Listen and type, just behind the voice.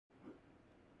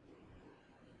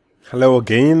Hello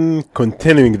again,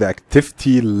 continuing the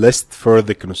activity list for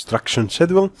the construction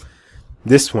schedule.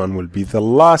 This one will be the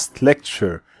last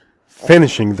lecture,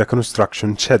 finishing the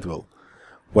construction schedule.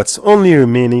 What's only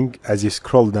remaining, as you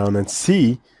scroll down and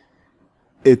see,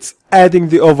 it's adding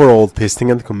the overall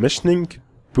testing and commissioning,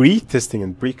 pre-testing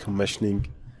and pre-commissioning,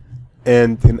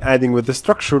 and in adding with the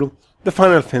structural, the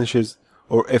final finishes,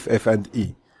 or FF and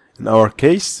E. In our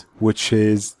case, which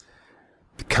is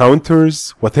the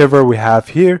counters, whatever we have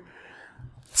here,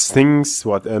 things,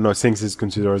 things is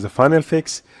considered as a final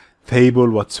fix, table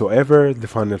whatsoever, the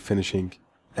final finishing,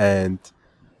 and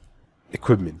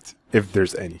equipment, if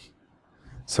there's any.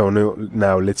 So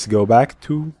now let's go back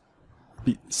to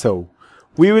we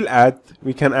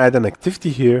can add an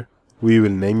activity here. We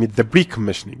will name it the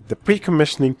pre-commissioning. The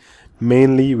pre-commissioning,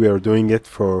 mainly we are doing it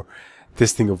for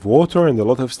testing of water and a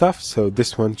lot of stuff, so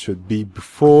this one should be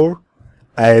before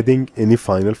adding any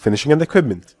final finishing and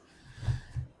equipment.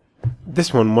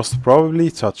 This one most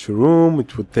probably touch a room.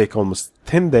 It would take almost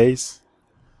 10 days.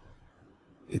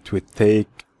 It would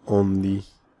take only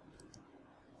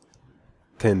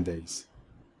 10 days.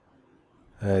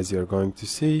 As you're going to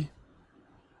see,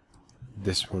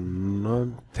 this one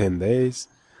not 10 days.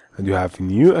 And you have a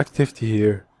new activity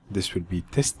here. This will be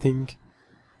testing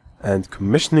and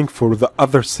commissioning for the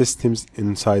other systems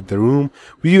inside the room.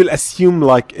 We will assume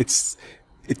like it's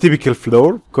a typical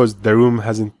floor because the room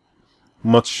hasn't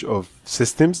much of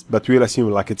systems, but we'll assume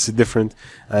like it's a different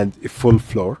and a full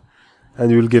floor,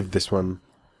 and we'll give this one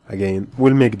again,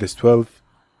 we'll make this 12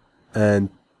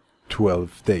 and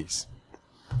 12 days.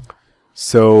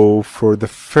 So for the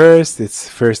first, it's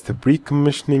first the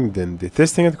pre-commissioning, then the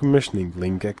testing and commissioning,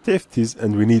 link activities,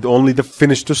 and we need only the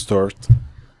finish to start.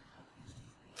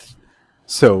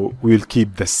 So we'll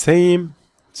keep the same.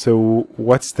 So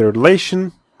what's the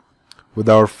relation with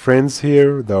our friends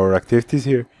here, with our activities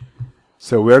here?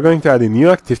 So we are going to add a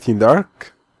new activity in the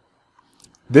arc.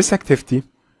 This activity,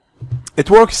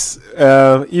 it works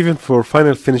even for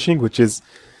final finishing, which is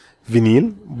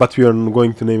vinyl, but we are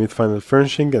going to name it final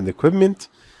finishing and equipment.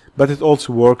 But it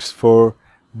also works for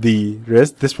the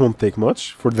rest. This won't take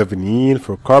much for the vinyl,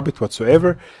 for carpet,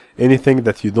 whatsoever. Anything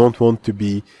that you don't want to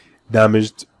be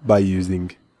damaged by using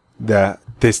the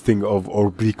testing of or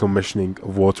pre-commissioning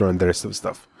of water and the rest of the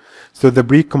stuff. So the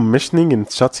pre-commissioning in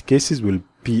such cases will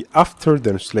be after the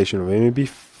installation of MAB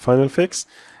final fix.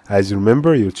 As you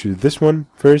remember, you'll choose this one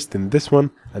first, then this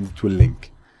one, and it will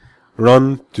link.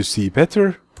 Run to see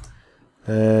better.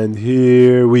 And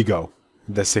here we go,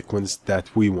 the sequence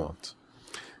that we want.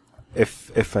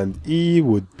 F and E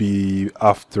would be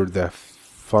after the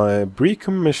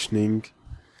pre-commissioning,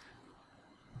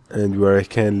 and where I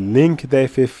can link the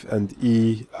FF and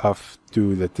E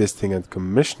after the testing and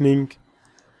commissioning.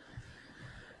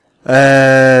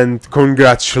 And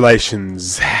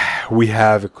congratulations, we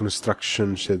have a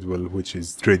construction schedule which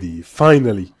is ready.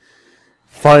 Finally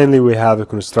we have a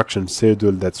construction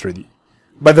schedule that's ready.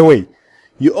 By the way,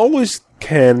 you always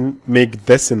can make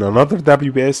this in another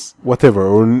WBS, whatever,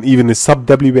 or even a sub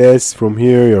WBS. From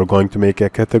here you're going to make a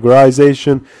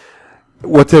categorization,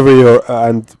 whatever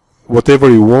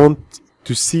you want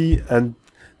to see, and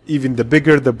even the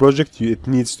bigger the project, it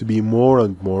needs to be more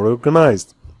and more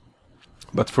organized.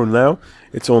 But for now,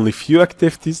 it's only few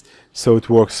activities, so it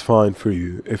works fine for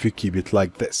you if you keep it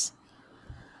like this.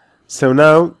 So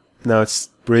now it's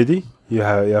ready. You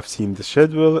have seen the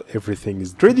schedule. Everything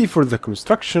is ready for the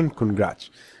construction. Congrats.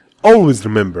 Always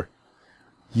remember,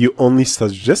 you only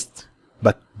suggest,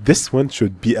 but this one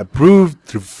should be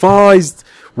approved, revised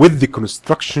with the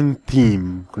construction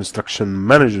team, construction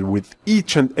manager, with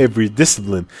each and every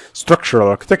discipline, structural,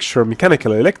 architecture,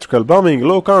 mechanical, electrical, plumbing,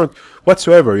 low current,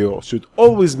 whatsoever. You should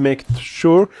always make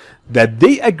sure that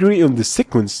they agree on the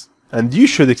sequence, and you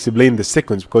should explain the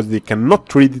sequence, because they cannot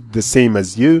treat it the same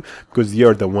as you, because you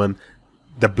are the one,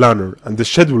 the planner and the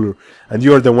scheduler, and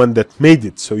you are the one that made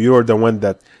it, so you are the one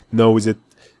that knows it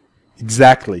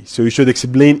exactly. So you should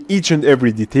explain each and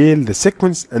every detail, the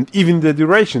sequence, and even the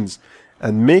durations,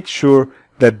 and make sure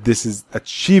that this is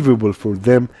achievable for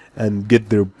them and get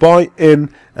their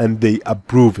buy-in and they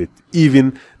approve it,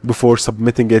 even before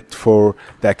submitting it for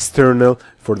the external,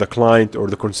 for the client or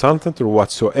the consultant or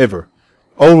whatsoever.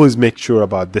 Always make sure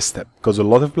about this step, because a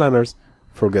lot of planners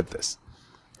forget this.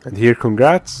 And here,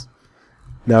 congrats.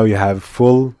 Now you have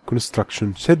full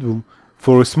construction schedule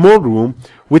for a small room,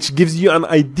 which gives you an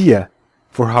idea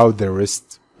for how the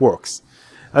rest works.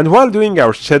 And while doing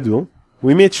our schedule,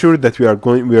 we made sure that we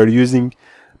are using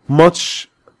much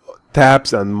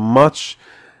tabs and much,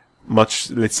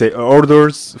 let's say,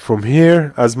 orders from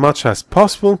here as much as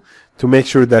possible to make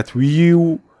sure that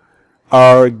you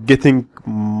are getting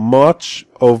much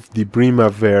of the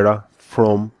Primavera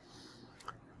from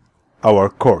our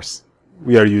course.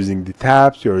 We are using the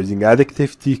tabs, we are using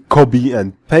additivity, copy and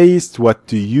paste, what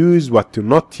to use, what to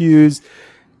not use.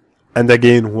 And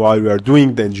again, while we are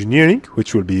doing the engineering,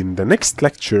 which will be in the next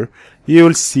lecture, you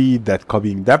will see that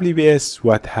copying WBS,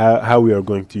 how we are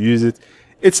going to use it,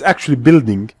 it's actually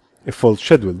building a full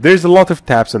schedule. There's a lot of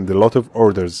tabs and a lot of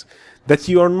orders that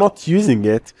you are not using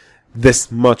it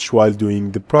this much while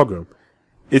doing the program.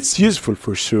 It's useful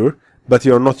for sure, but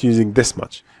you are not using this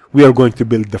much. We are going to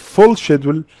build the full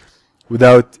schedule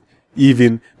without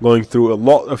even going through a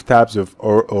lot of tabs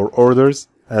or orders,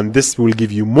 and this will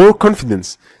give you more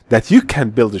confidence that you can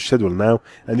build a schedule now,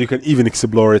 and you can even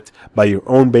explore it by your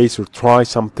own base or try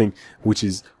something which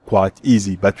is quite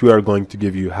easy. But we are going to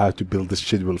give you how to build the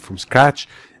schedule from scratch,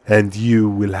 and you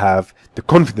will have the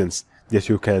confidence that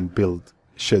you can build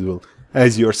a schedule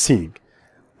as you are seeing.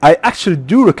 I actually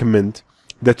do recommend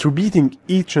that repeating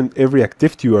each and every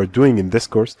activity you are doing in this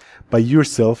course by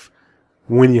yourself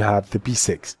when you have the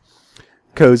P6,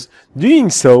 because doing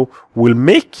so will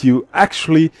make you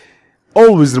actually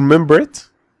always remember it,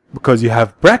 because you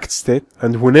have practiced it,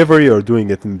 and whenever you are doing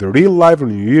it in the real life or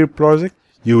in your real project,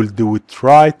 you will do it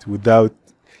right without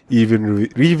even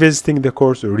revisiting the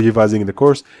course or revising the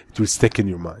course. It will stick in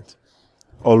your mind.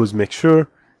 Always make sure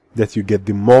that you get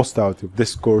the most out of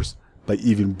this course by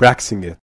even practicing it.